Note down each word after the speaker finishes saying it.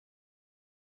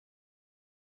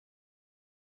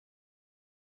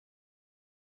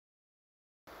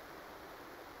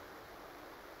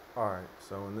Alright,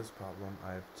 so in this problem,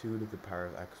 I have 2 to the power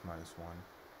of x minus 1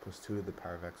 plus 2 to the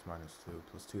power of x minus 2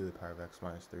 plus 2 to the power of x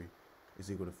minus 3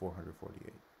 is equal to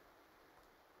 448.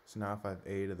 So now if I have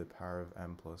a to the power of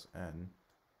m plus n,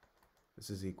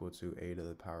 this is equal to a to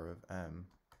the power of m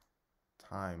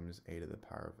times a to the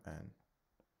power of n.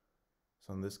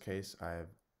 So in this case, I have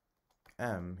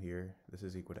m here, this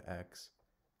is equal to x,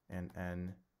 and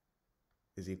n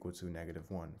is equal to negative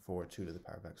 1 for 2 to the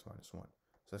power of x minus 1.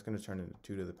 So that's going to turn into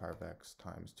 2 to the power of x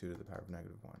times 2 to the power of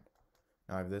negative 1.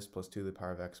 Now I have this plus 2 to the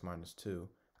power of x minus 2.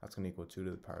 That's going to equal 2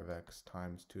 to the power of x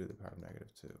times 2 to the power of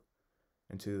negative 2.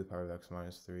 And 2 to the power of x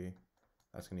minus 3,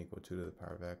 that's going to equal 2 to the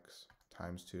power of x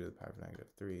times 2 to the power of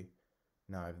negative 3.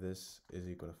 Now I have this is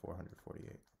equal to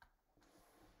 448.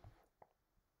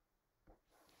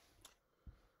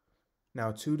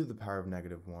 Now 2 to the power of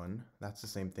negative 1, that's the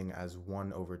same thing as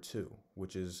 1 over 2,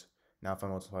 which is, now if I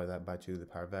multiply that by 2 to the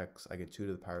power of x, I get 2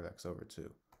 to the power of x over 2.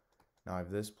 Now I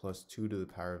have this plus 2 to the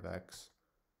power of x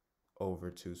over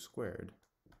 2 squared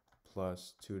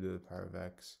plus 2 to the power of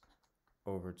x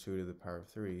over 2 to the power of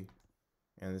 3,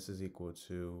 and this is equal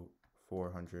to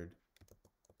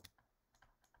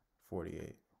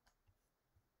 448.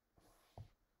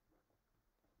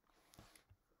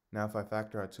 Now if I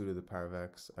factor out 2 to the power of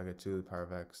x, I get 2 to the power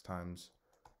of x times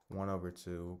 1 over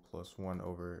 2 plus 1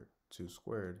 over 2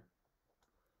 squared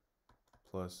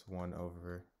plus 1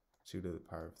 over 2 to the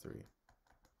power of 3.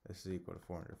 This is equal to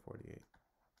 448.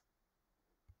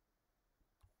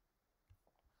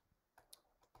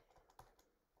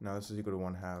 Now this is equal to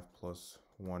 1/2 plus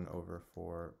 1 over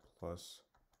 4 plus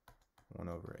 1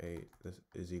 over 8. This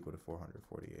is equal to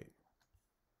 448.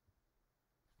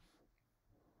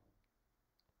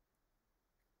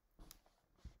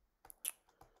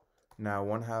 Now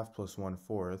 1/2 plus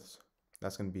 1/4,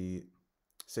 that's going to be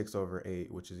 6 over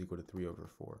 8, which is equal to 3 over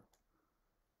 4.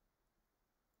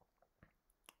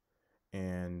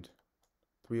 And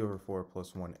 3 over 4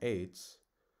 plus 1/8,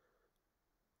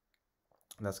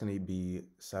 that's going to be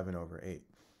 7 over 8.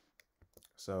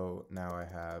 So now I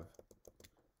have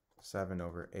 7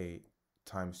 over 8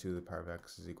 times 2 to the power of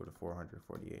x is equal to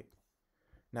 448.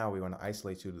 Now we want to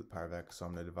isolate 2 to the power of x, so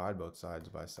I'm going to divide both sides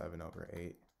by 7 over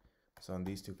 8. So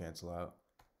these two cancel out,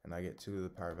 and I get 2 to the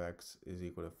power of x is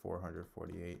equal to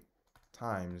 448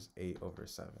 times 8 over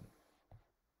 7.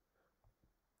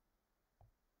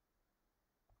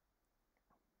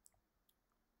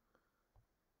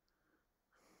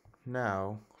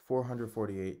 Now,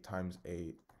 448 times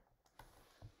 8,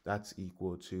 that's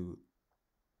equal to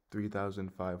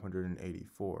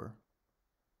 3,584.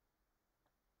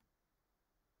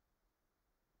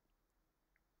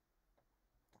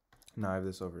 Now I have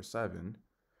this over 7,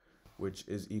 which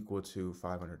is equal to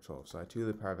 512. So I have 2 to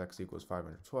the power of x equals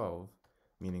 512,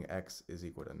 meaning x is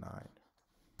equal to 9.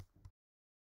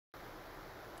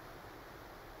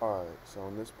 Alright, so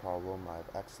in this problem, I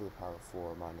have x to the power of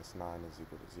 4 minus 9 is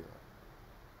equal to 0.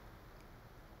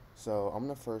 So I'm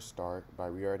going to first start by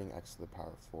rewriting x to the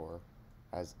power of 4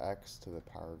 as x to the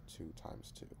power of 2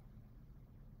 times 2.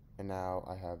 And now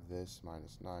I have this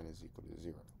minus 9 is equal to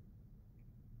 0.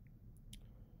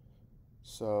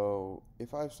 So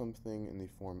if I have something in the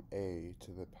form a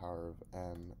to the power of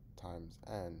m times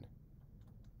n,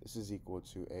 this is equal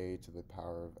to a to the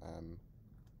power of m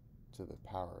to the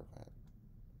power of n.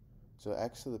 So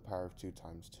x to the power of 2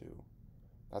 times 2,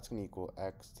 that's going to equal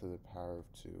x to the power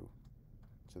of 2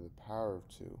 to the power of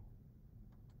 2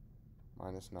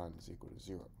 minus 9 is equal to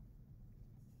 0.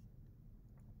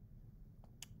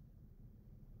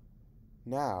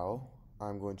 Now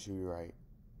I'm going to rewrite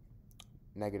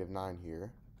negative 9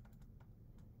 here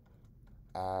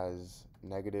as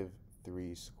negative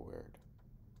 3 squared.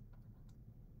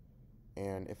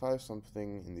 And if I have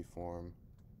something in the form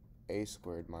a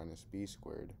squared minus b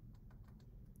squared,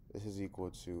 this is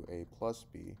equal to a plus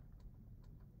b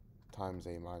times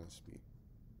a minus b.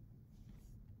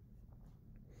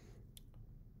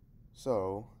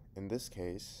 So in this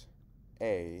case,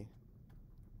 a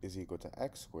is equal to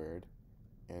x squared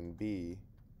and b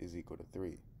is equal to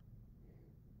 3.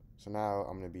 So now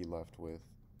I'm going to be left with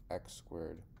x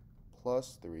squared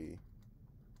plus 3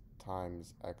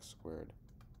 times x squared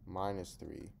minus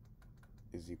 3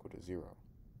 is equal to 0.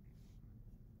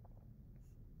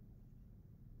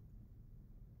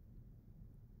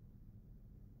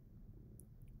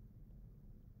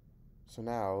 So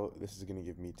now this is going to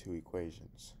give me two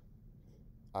equations.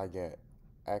 I get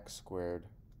x squared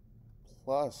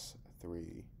plus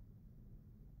 3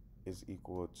 is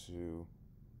equal to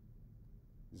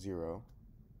 0,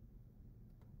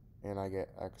 and I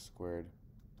get x squared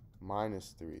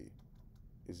minus 3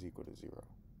 is equal to 0.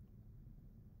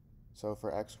 So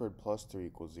for x squared plus 3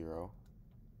 equals 0,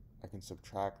 I can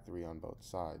subtract 3 on both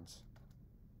sides.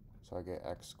 So I get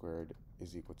x squared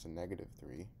is equal to negative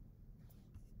 3.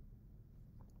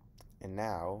 And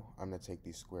now I'm going to take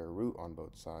the square root on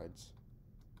both sides.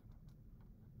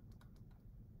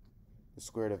 The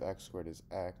square root of x squared is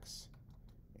x,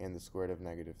 and the square root of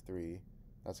negative 3,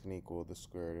 that's going to equal the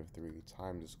square root of 3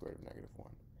 times the square root of negative 1.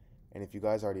 And if you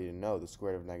guys already know, the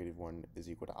square root of negative 1 is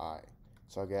equal to I.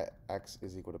 So I get x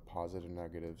is equal to positive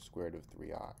negative square root of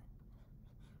 3i.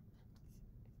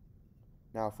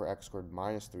 Now for x squared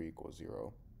minus 3 equals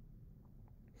 0,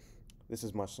 this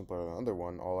is much simpler than the other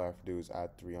one. All I have to do is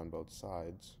add 3 on both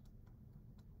sides.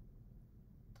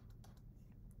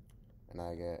 And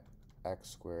I get x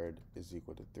squared is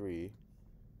equal to 3.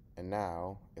 And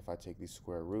now, if I take the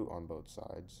square root on both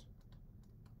sides,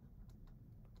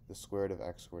 the square root of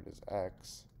x squared is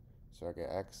x. So I get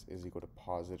x is equal to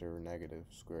positive or negative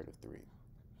square root of 3.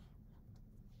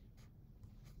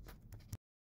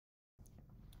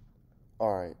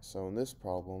 Alright, so in this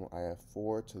problem, I have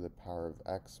 4 to the power of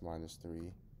x minus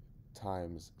 3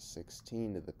 times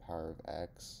 16 to the power of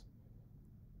x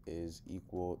is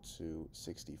equal to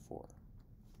 64.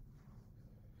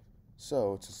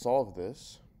 So to solve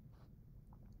this,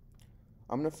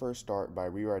 I'm going to first start by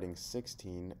rewriting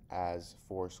 16 as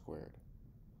 4 squared.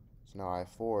 So now I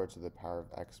have 4 to the power of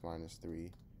x minus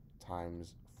 3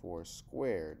 times 4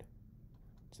 squared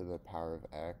to the power of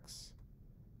x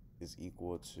is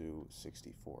equal to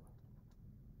 64.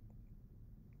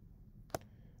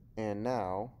 And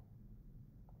now,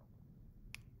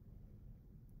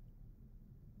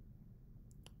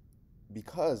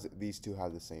 because these two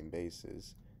have the same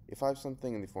bases, if I have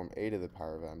something in the form a to the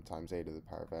power of m times a to the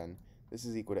power of n, this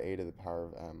is equal to a to the power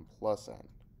of m plus n.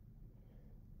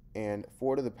 And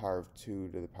 4 to the power of 2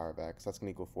 to the power of x, that's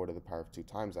going to equal 4 to the power of 2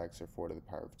 times x, or 4 to the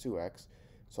power of 2x.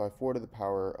 So I have 4 to the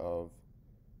power of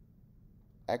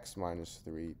x minus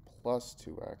 3 plus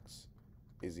 2x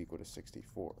is equal to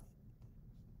 64.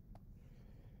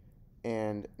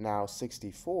 And now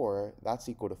 64, that's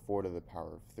equal to 4 to the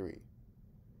power of 3.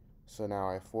 So now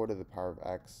I have 4 to the power of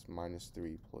x minus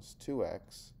 3 plus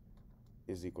 2x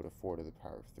is equal to 4 to the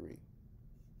power of 3.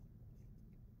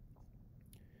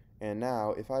 And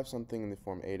now, if I have something in the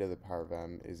form a to the power of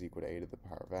m is equal to a to the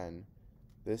power of n,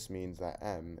 this means that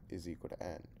m is equal to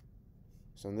n.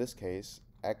 So in this case,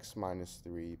 x minus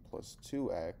 3 plus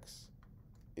 2x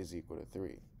is equal to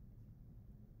 3.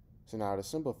 So now to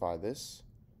simplify this,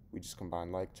 we just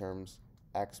combine like terms.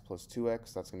 X plus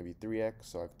 2x, that's going to be 3x,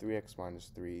 so I have 3x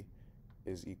minus 3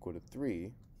 is equal to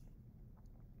 3.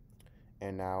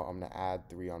 And now I'm going to add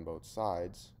 3 on both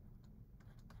sides.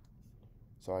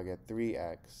 So I get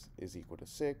 3x is equal to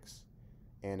 6,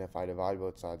 and if I divide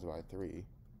both sides by 3,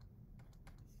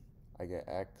 I get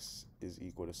x is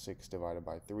equal to 6 divided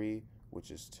by 3,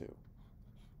 which is 2.